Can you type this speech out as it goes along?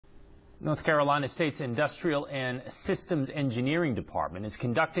North Carolina State's Industrial and Systems Engineering Department is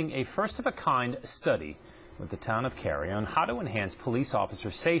conducting a first-of-a-kind study with the town of Cary on how to enhance police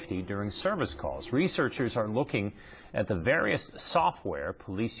officer safety during service calls. Researchers are looking at the various software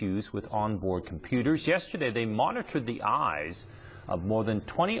police use with onboard computers. Yesterday, they monitored the eyes of more than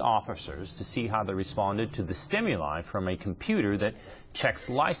 20 officers to see how they responded to the stimuli from a computer that checks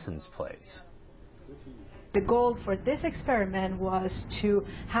license plates. The goal for this experiment was to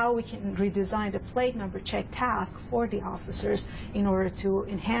how we can redesign the plate number check task for the officers in order to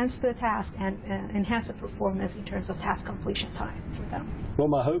enhance the task and enhance the performance in terms of task completion time for them. Well,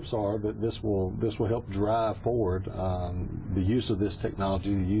 my hopes are that this will help drive forward the use of this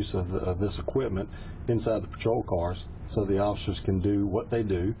technology, the use of this equipment inside the patrol cars, so the officers can do what they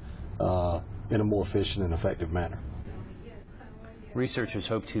do in a more efficient and effective manner. Researchers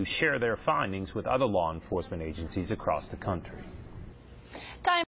hope to share their findings with other law enforcement agencies across the country.